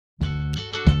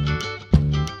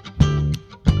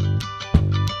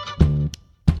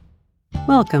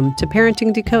Welcome to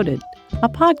Parenting Decoded, a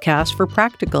podcast for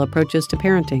practical approaches to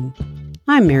parenting.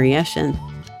 I'm Mary Eschen.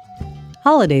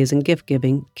 Holidays and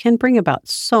gift-giving can bring about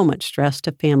so much stress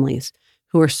to families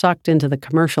who are sucked into the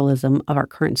commercialism of our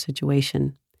current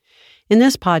situation. In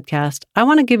this podcast, I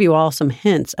want to give you all some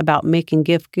hints about making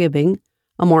gift-giving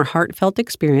a more heartfelt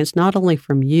experience, not only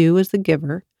from you as the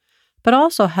giver, but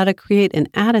also how to create an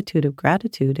attitude of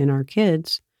gratitude in our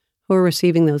kids who are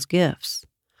receiving those gifts.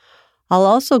 I'll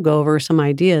also go over some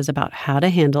ideas about how to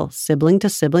handle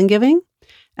sibling-to-sibling giving,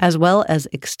 as well as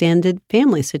extended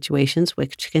family situations,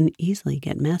 which can easily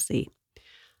get messy.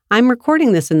 I'm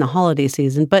recording this in the holiday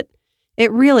season, but it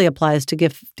really applies to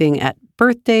gifting at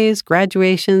birthdays,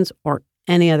 graduations, or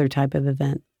any other type of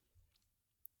event.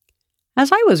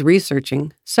 As I was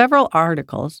researching, several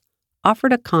articles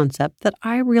offered a concept that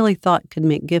I really thought could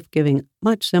make gift-giving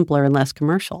much simpler and less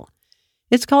commercial.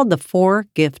 It's called the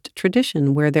 4-gift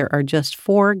tradition, where there are just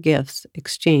 4 gifts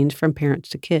exchanged from parents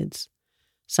to kids.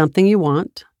 Something you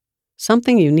want,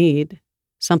 something you need,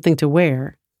 something to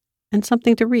wear, and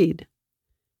something to read.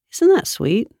 Isn't that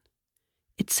sweet?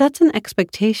 It sets an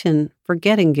expectation for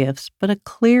getting gifts, but a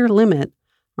clear limit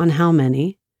on how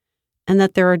many, and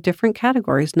that there are different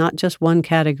categories, not just one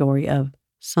category of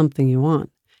something you want,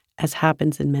 as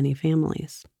happens in many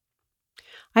families.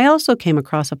 I also came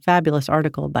across a fabulous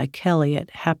article by Kelly at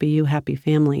Happy You, Happy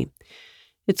Family.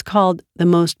 It's called The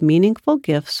Most Meaningful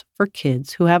Gifts for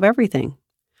Kids Who Have Everything.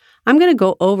 I'm going to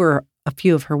go over a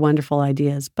few of her wonderful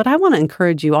ideas, but I want to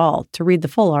encourage you all to read the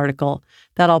full article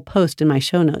that I'll post in my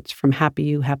show notes from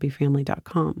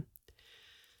happyyouhappyfamily.com.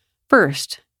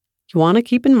 First, you want to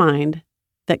keep in mind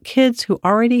that kids who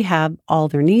already have all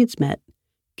their needs met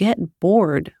get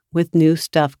bored with new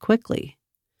stuff quickly.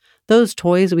 Those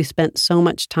toys we spent so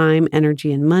much time,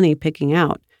 energy, and money picking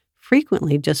out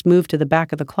frequently just move to the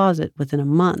back of the closet within a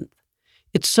month.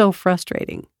 It's so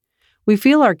frustrating. We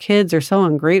feel our kids are so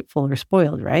ungrateful or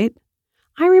spoiled, right?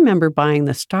 I remember buying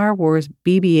the Star Wars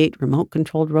BB-8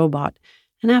 remote-controlled robot,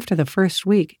 and after the first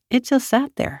week, it just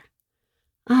sat there.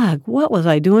 Ugh, what was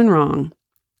I doing wrong?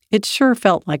 It sure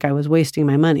felt like I was wasting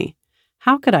my money.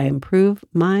 How could I improve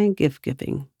my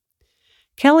gift-giving?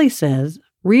 Kelly says,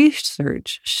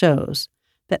 research shows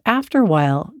that after a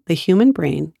while, the human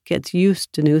brain gets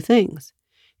used to new things.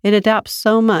 It adapts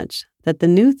so much that the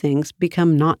new things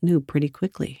become not new pretty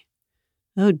quickly.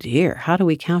 Oh dear, how do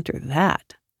we counter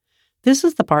that? This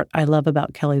is the part I love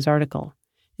about Kelly's article.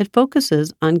 It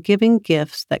focuses on giving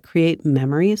gifts that create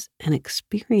memories and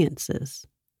experiences.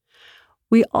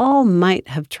 We all might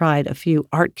have tried a few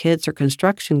art kits or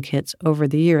construction kits over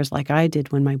the years like I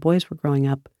did when my boys were growing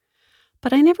up.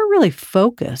 But I never really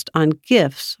focused on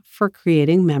gifts for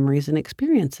creating memories and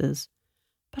experiences.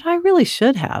 But I really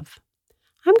should have.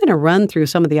 I'm going to run through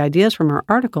some of the ideas from our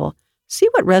article, see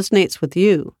what resonates with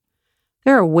you.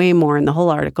 There are way more in the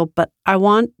whole article, but I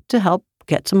want to help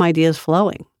get some ideas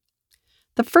flowing.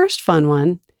 The first fun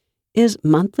one is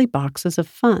monthly boxes of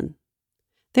fun.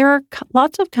 There are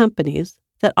lots of companies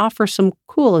that offer some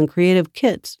cool and creative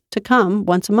kits to come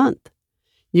once a month.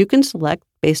 You can select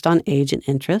based on age and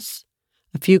interests.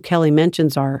 A few Kelly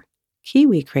mentions are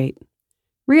Kiwi Crate,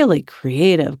 really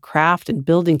creative craft and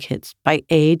building kits by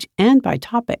age and by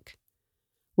topic.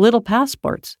 Little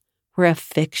Passports, where a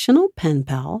fictional pen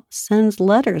pal sends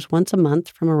letters once a month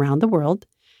from around the world,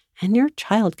 and your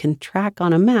child can track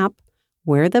on a map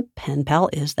where the pen pal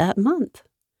is that month.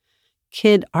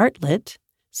 Kid Artlet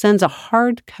sends a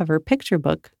hardcover picture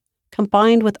book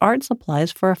combined with art supplies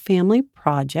for a family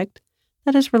project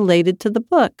that is related to the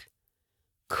book.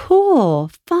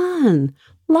 Cool, fun,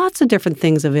 lots of different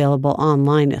things available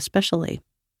online especially.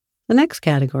 The next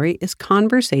category is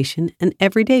conversation and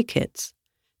everyday kits.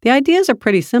 The ideas are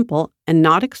pretty simple and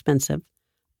not expensive,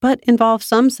 but involve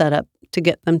some setup to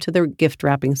get them to the gift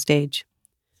wrapping stage.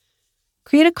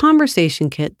 Create a conversation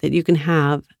kit that you can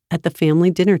have at the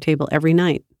family dinner table every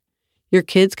night. Your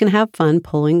kids can have fun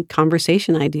pulling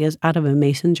conversation ideas out of a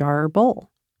mason jar or bowl.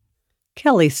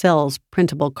 Kelly sells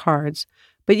printable cards,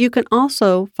 but you can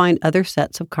also find other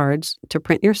sets of cards to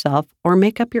print yourself or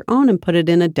make up your own and put it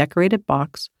in a decorated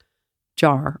box,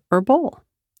 jar, or bowl.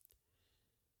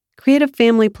 Create a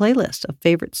family playlist of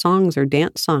favorite songs or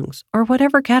dance songs, or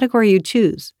whatever category you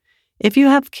choose. If you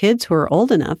have kids who are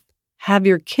old enough, have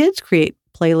your kids create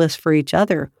playlists for each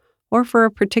other or for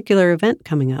a particular event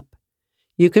coming up.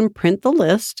 You can print the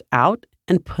list out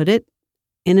and put it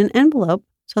in an envelope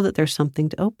so that there's something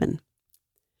to open.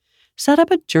 Set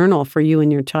up a journal for you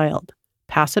and your child.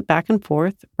 Pass it back and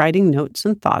forth, writing notes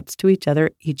and thoughts to each other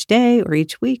each day or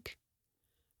each week.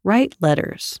 Write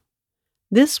letters.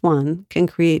 This one can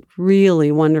create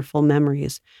really wonderful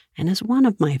memories and is one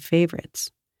of my favorites.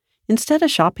 Instead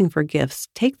of shopping for gifts,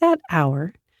 take that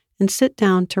hour and sit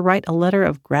down to write a letter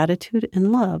of gratitude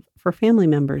and love for family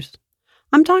members.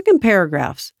 I'm talking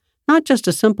paragraphs, not just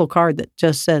a simple card that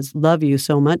just says, "Love you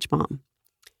so much, Mom."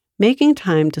 Making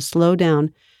time to slow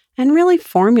down and really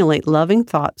formulate loving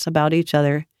thoughts about each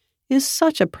other is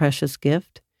such a precious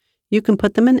gift. You can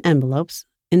put them in envelopes,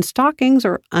 in stockings,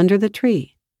 or under the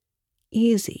tree.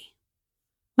 Easy.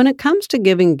 When it comes to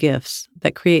giving gifts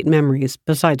that create memories,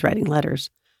 besides writing letters,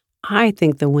 I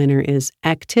think the winner is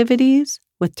activities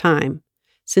with time,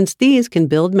 since these can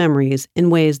build memories in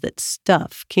ways that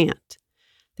stuff can't.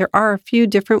 There are a few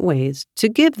different ways to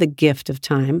give the gift of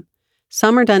time.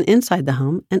 Some are done inside the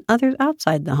home and others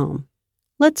outside the home.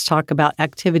 Let's talk about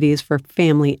activities for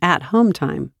family at-home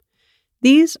time.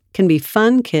 These can be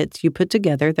fun kits you put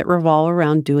together that revolve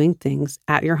around doing things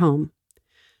at your home.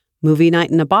 Movie night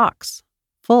in a box,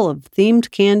 full of themed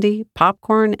candy,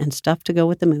 popcorn, and stuff to go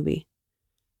with the movie.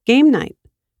 Game night.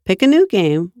 Pick a new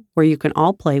game where you can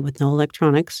all play with no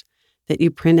electronics that you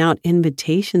print out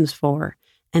invitations for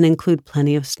and include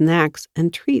plenty of snacks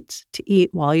and treats to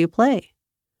eat while you play.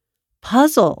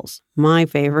 Puzzles, my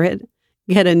favorite.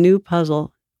 Get a new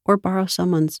puzzle or borrow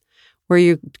someone's where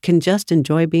you can just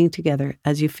enjoy being together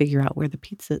as you figure out where the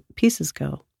pieces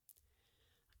go.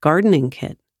 Gardening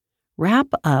kit. Wrap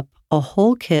up a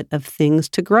whole kit of things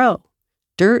to grow,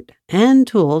 dirt and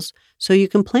tools so you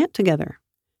can plant together.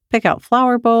 Pick out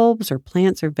flower bulbs or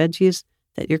plants or veggies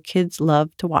that your kids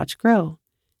love to watch grow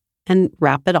and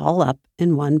wrap it all up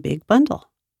in one big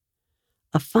bundle.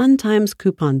 A Fun Times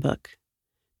coupon book.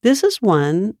 This is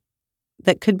one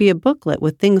that could be a booklet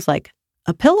with things like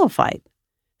a pillow fight,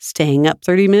 staying up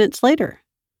 30 minutes later,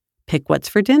 pick what's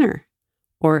for dinner,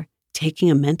 or taking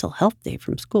a mental health day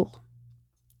from school.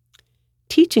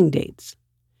 Teaching dates.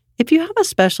 If you have a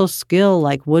special skill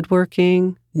like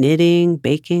woodworking, knitting,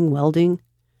 baking, welding,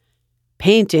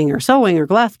 painting or sewing or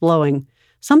glass blowing,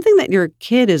 something that your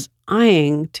kid is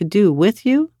eyeing to do with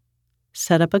you,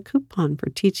 set up a coupon for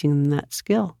teaching them that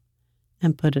skill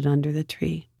and put it under the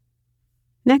tree.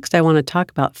 Next, I want to talk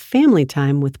about family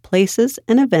time with places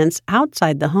and events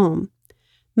outside the home.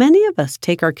 Many of us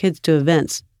take our kids to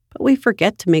events, but we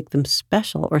forget to make them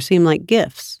special or seem like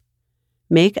gifts.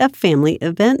 Make a family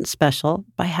event special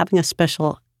by having a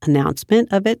special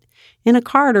announcement of it in a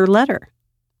card or letter.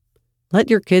 Let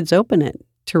your kids open it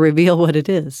to reveal what it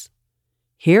is.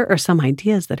 Here are some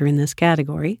ideas that are in this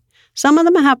category. Some of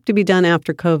them have to be done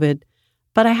after COVID,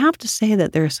 but I have to say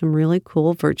that there are some really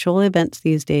cool virtual events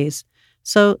these days,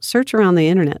 so search around the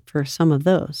internet for some of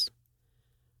those.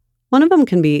 One of them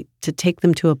can be to take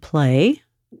them to a play,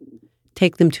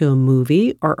 take them to a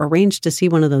movie, or arrange to see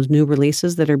one of those new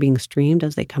releases that are being streamed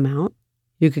as they come out.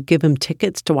 You could give them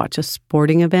tickets to watch a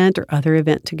sporting event or other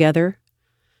event together.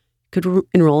 You could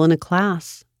enroll in a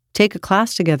class. Take a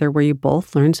class together where you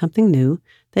both learn something new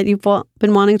that you've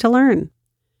been wanting to learn.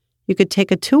 You could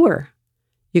take a tour.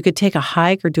 You could take a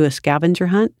hike or do a scavenger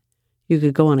hunt. You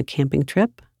could go on a camping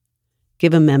trip.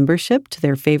 Give a membership to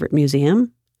their favorite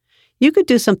museum. You could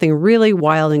do something really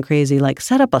wild and crazy like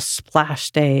set up a splash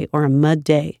day or a mud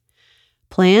day.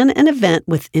 Plan an event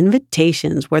with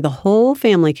invitations where the whole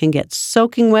family can get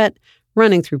soaking wet,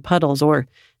 running through puddles, or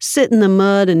sit in the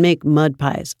mud and make mud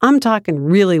pies. I'm talking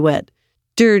really wet,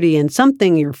 dirty, and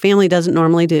something your family doesn't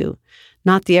normally do.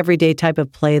 Not the everyday type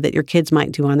of play that your kids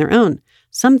might do on their own.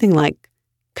 Something like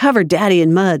cover daddy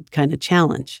in mud kind of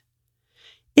challenge.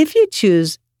 If you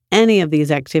choose any of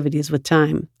these activities with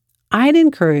time, I'd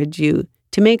encourage you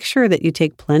to make sure that you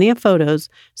take plenty of photos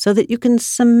so that you can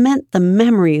cement the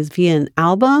memories via an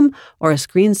album or a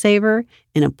screensaver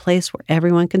in a place where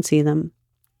everyone can see them.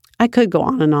 I could go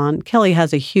on and on. Kelly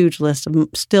has a huge list of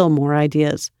still more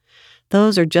ideas.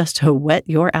 Those are just to whet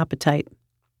your appetite.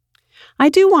 I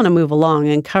do want to move along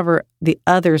and cover the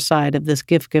other side of this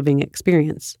gift-giving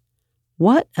experience.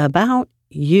 What about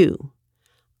you?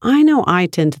 I know I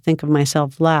tend to think of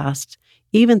myself last,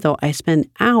 even though I spend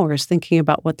hours thinking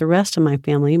about what the rest of my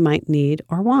family might need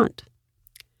or want.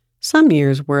 Some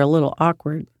years were a little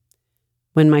awkward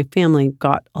when my family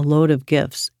got a load of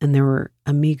gifts and there were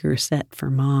a meager set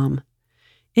for Mom.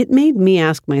 It made me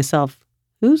ask myself,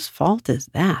 whose fault is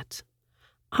that?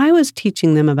 I was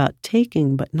teaching them about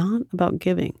taking, but not about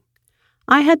giving.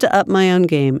 I had to up my own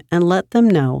game and let them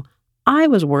know I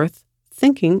was worth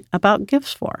thinking about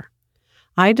gifts for.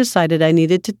 I decided I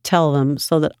needed to tell them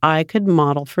so that I could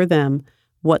model for them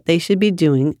what they should be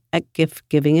doing at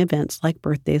gift-giving events like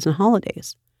birthdays and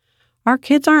holidays. Our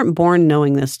kids aren't born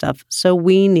knowing this stuff, so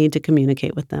we need to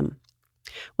communicate with them.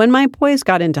 When my boys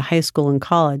got into high school and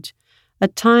college, a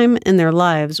time in their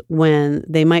lives when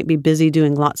they might be busy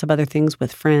doing lots of other things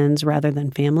with friends rather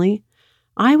than family,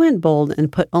 I went bold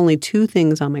and put only 2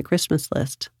 things on my Christmas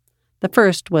list. The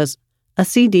first was a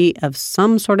CD of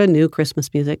some sort of new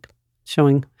Christmas music,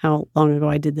 showing how long ago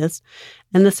I did this.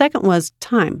 And the second was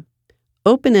time,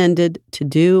 open-ended to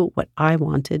do what I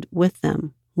wanted with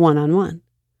them, one-on-one.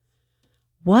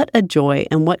 What a joy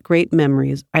and what great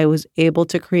memories I was able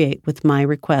to create with my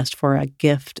request for a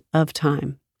gift of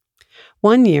time.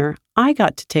 One year, I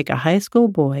got to take a high school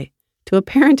boy to a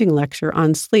parenting lecture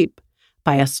on sleep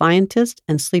by a scientist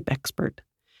and sleep expert.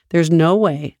 There's no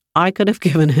way I could have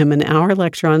given him an hour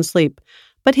lecture on sleep,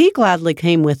 but he gladly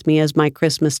came with me as my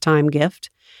Christmas time gift,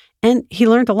 and he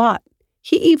learned a lot.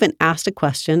 He even asked a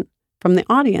question from the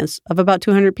audience of about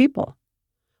 200 people.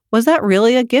 Was that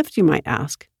really a gift, you might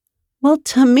ask? Well,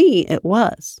 to me, it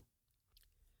was.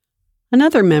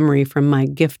 Another memory from my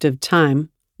gift of time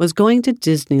was going to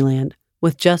Disneyland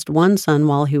with just one son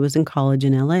while he was in college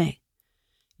in LA.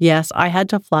 Yes, I had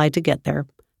to fly to get there,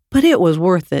 but it was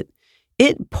worth it.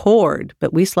 It poured,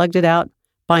 but we slugged it out,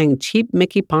 buying cheap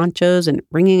Mickey ponchos and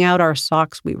wringing out our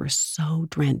socks. We were so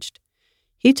drenched.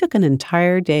 He took an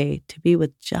entire day to be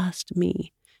with just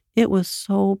me. It was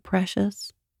so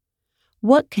precious.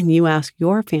 What can you ask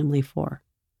your family for?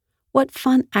 What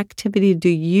fun activity do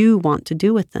you want to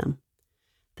do with them?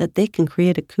 That they can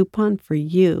create a coupon for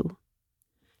you.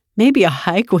 Maybe a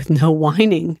hike with no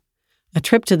whining. A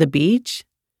trip to the beach.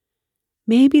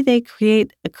 Maybe they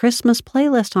create a Christmas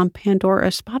playlist on Pandora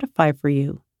or Spotify for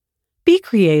you. Be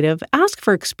creative. Ask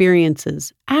for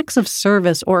experiences, acts of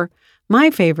service, or,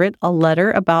 my favorite, a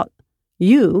letter about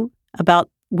you,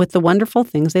 with the wonderful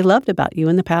things they loved about you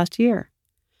in the past year.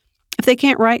 If they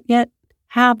can't write yet,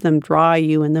 have them draw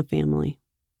you and the family.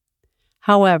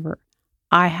 However,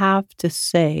 I have to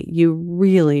say you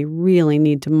really, really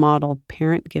need to model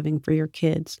parent giving for your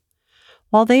kids.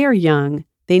 While they are young,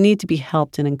 they need to be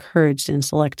helped and encouraged in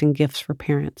selecting gifts for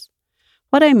parents.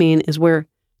 What I mean is where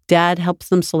dad helps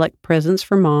them select presents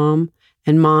for mom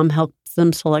and mom helps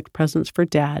them select presents for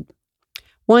dad.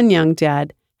 One young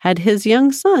dad had his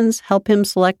young sons help him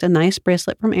select a nice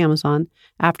bracelet from Amazon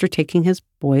after taking his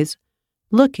boys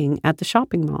looking at the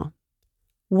shopping mall.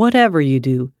 Whatever you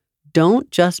do,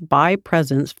 don't just buy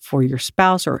presents for your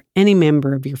spouse or any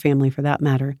member of your family for that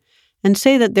matter and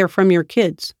say that they're from your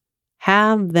kids.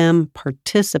 Have them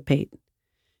participate.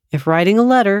 If writing a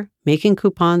letter, making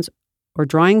coupons, or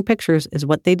drawing pictures is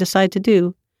what they decide to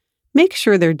do, make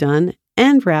sure they're done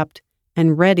and wrapped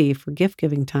and ready for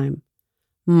gift-giving time.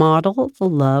 Model the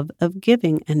love of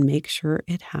giving and make sure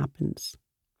it happens.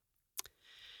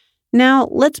 Now,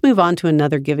 let's move on to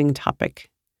another giving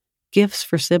topic, gifts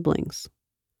for siblings.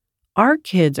 Our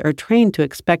kids are trained to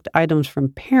expect items from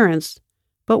parents,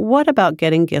 but what about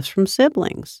getting gifts from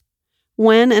siblings?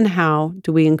 When and how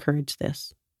do we encourage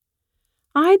this?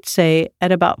 I'd say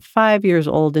at about 5 years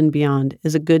old and beyond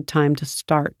is a good time to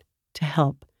start to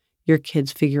help your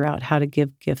kids figure out how to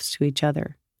give gifts to each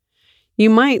other. You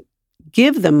might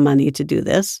give them money to do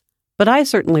this, but I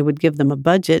certainly would give them a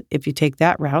budget if you take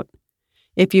that route.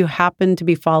 If you happen to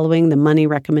be following the money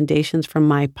recommendations from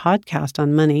my podcast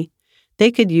on money,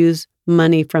 they could use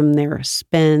money from their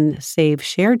spend, save,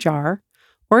 share jar,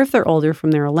 or if they're older,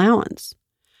 from their allowance.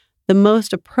 The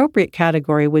most appropriate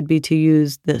category would be to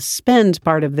use the spend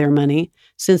part of their money,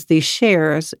 since the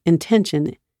share's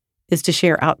intention is to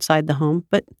share outside the home,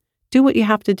 but do what you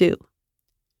have to do.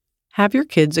 Have your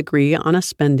kids agree on a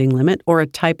spending limit or a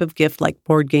type of gift like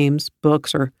board games,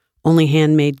 books, or only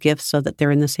handmade gifts so that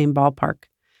they're in the same ballpark.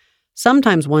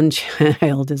 Sometimes one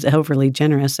child is overly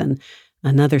generous and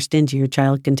another stingier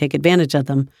child can take advantage of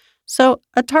them, so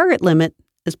a target limit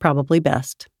is probably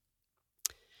best.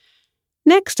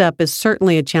 Next up is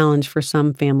certainly a challenge for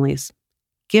some families,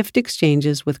 gift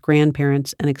exchanges with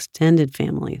grandparents and extended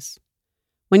families.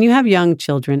 When you have young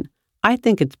children, I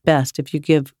think it's best if you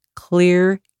give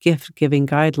clear gift-giving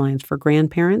guidelines for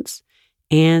grandparents,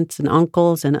 aunts and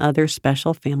uncles, and other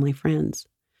special family friends.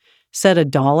 Set a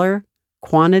dollar,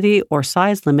 quantity, or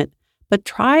size limit, but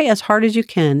try as hard as you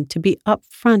can to be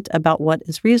upfront about what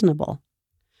is reasonable.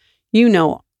 You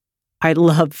know, I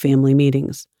love family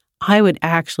meetings. I would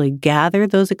actually gather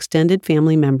those extended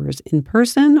family members in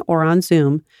person or on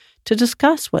Zoom to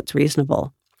discuss what's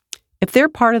reasonable. If they're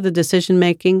part of the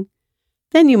decision-making,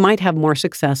 then you might have more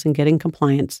success in getting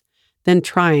compliance than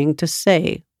trying to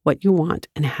say what you want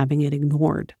and having it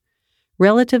ignored.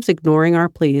 Relatives ignoring our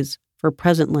pleas for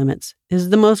present limits is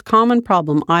the most common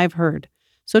problem I've heard,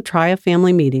 so try a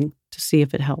family meeting to see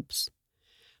if it helps.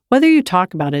 Whether you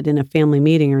talk about it in a family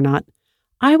meeting or not,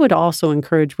 I would also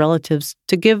encourage relatives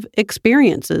to give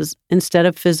experiences instead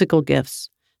of physical gifts,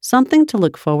 something to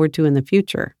look forward to in the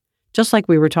future, just like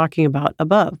we were talking about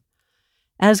above.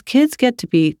 As kids get to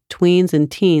be tweens and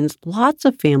teens, lots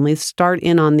of families start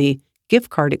in on the gift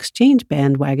card exchange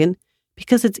bandwagon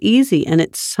because it's easy and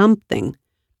it's something.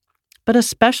 But a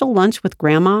special lunch with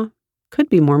Grandma could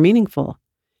be more meaningful.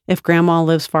 If Grandma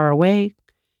lives far away,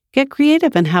 get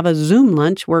creative and have a Zoom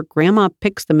lunch where Grandma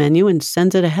picks the menu and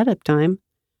sends it ahead of time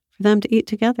for them to eat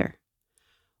together.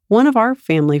 One of our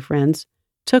family friends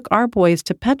took our boys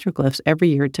to petroglyphs every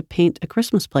year to paint a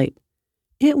Christmas plate.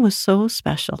 It was so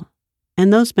special,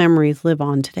 and those memories live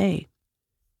on today.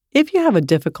 If you have a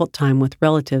difficult time with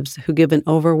relatives who give an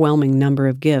overwhelming number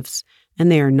of gifts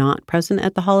and they are not present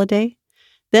at the holiday,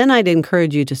 then I'd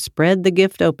encourage you to spread the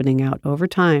gift opening out over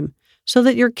time so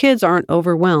that your kids aren't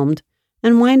overwhelmed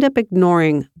and wind up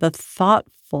ignoring the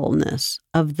thoughtfulness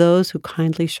of those who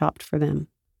kindly shopped for them.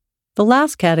 The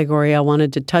last category I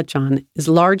wanted to touch on is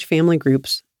large family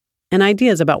groups and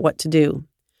ideas about what to do.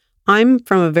 I'm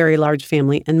from a very large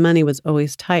family and money was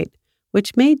always tight,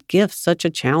 which made gifts such a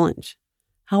challenge.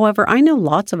 However, I know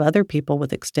lots of other people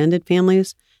with extended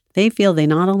families. They feel they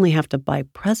not only have to buy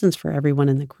presents for everyone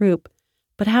in the group,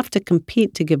 but have to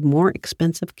compete to give more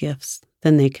expensive gifts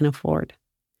than they can afford.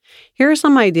 Here are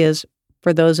some ideas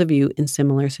for those of you in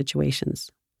similar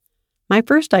situations. My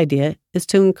first idea is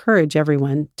to encourage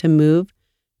everyone to move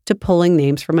to pulling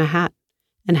names from a hat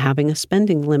and having a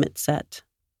spending limit set.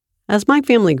 As my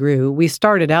family grew, we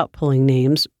started out pulling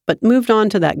names, but moved on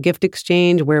to that gift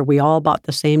exchange where we all bought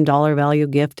the same dollar value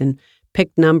gift and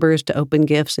picked numbers to open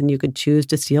gifts, and you could choose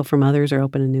to steal from others or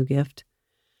open a new gift.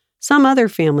 Some other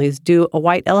families do a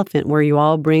white elephant where you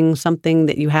all bring something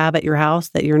that you have at your house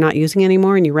that you're not using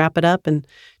anymore and you wrap it up and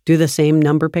do the same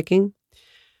number picking.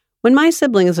 When my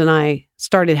siblings and I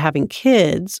started having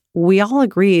kids, we all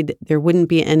agreed there wouldn't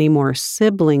be any more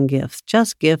sibling gifts,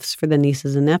 just gifts for the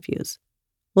nieces and nephews.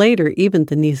 Later, even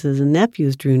the nieces and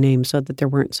nephews drew names so that there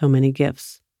weren't so many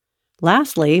gifts.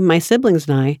 Lastly, my siblings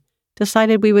and I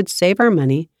decided we would save our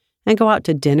money and go out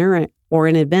to dinner or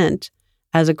an event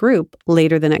as a group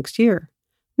later the next year.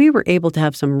 We were able to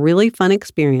have some really fun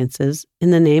experiences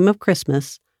in the name of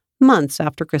Christmas months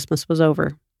after Christmas was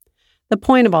over. The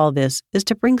point of all this is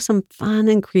to bring some fun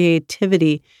and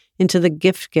creativity into the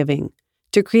gift giving,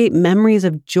 to create memories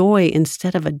of joy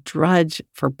instead of a drudge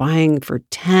for buying for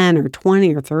 10 or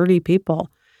 20 or 30 people,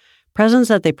 presents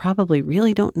that they probably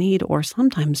really don't need or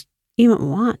sometimes even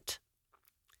want.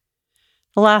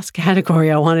 The last category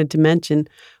I wanted to mention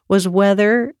was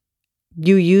whether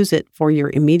you use it for your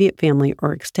immediate family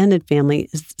or extended family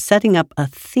is setting up a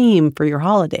theme for your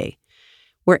holiday,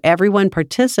 where everyone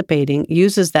participating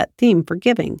uses that theme for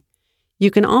giving.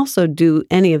 You can also do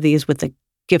any of these with the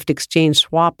gift exchange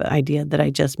swap idea that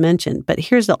I just mentioned, but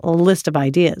here's a list of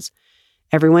ideas.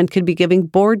 Everyone could be giving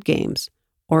board games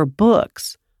or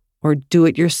books or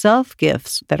do-it-yourself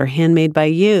gifts that are handmade by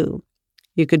you.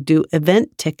 You could do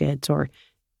event tickets or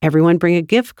everyone bring a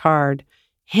gift card,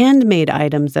 handmade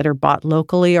items that are bought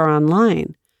locally or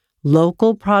online,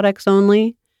 local products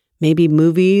only, maybe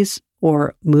movies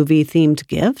or movie-themed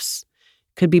gifts.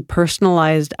 Could be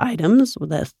personalized items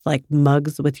that's like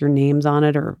mugs with your names on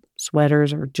it or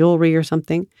sweaters or jewelry or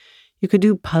something. You could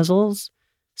do puzzles,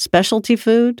 specialty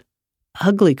food,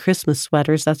 ugly Christmas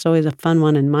sweaters. That's always a fun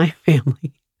one in my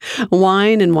family.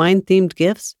 Wine and wine-themed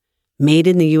gifts. Made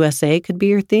in the USA could be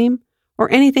your theme,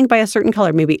 or anything by a certain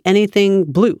color, maybe anything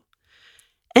blue.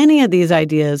 Any of these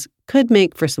ideas could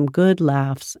make for some good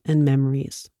laughs and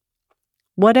memories.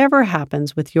 Whatever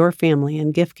happens with your family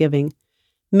and gift giving,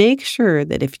 make sure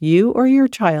that if you or your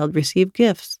child receive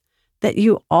gifts, that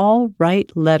you all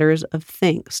write letters of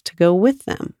thanks to go with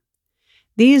them.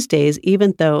 These days,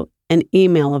 even though an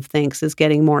email of thanks is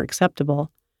getting more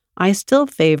acceptable, I still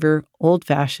favor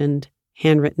old-fashioned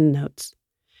handwritten notes.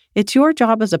 It's your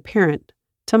job as a parent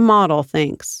to model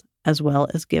thanks as well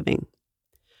as giving.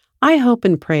 I hope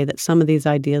and pray that some of these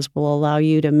ideas will allow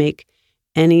you to make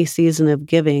any season of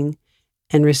giving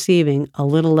and receiving a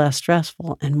little less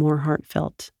stressful and more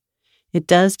heartfelt. It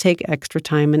does take extra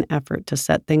time and effort to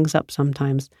set things up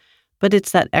sometimes, but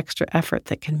it's that extra effort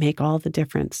that can make all the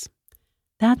difference.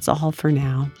 That's all for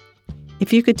now.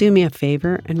 If you could do me a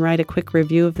favor and write a quick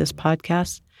review of this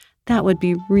podcast, that would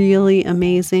be really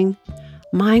amazing.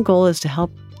 My goal is to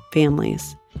help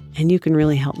families, and you can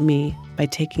really help me by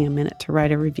taking a minute to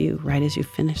write a review right as you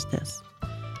finish this.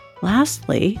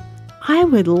 Lastly, I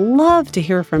would love to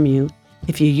hear from you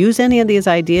if you use any of these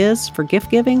ideas for gift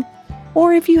giving,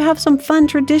 or if you have some fun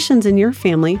traditions in your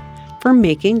family for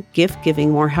making gift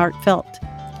giving more heartfelt.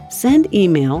 Send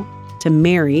email to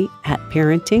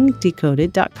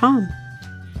mary@parentingdecoded.com.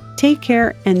 Take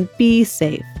care and be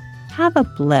safe. Have a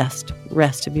blessed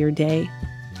rest of your day.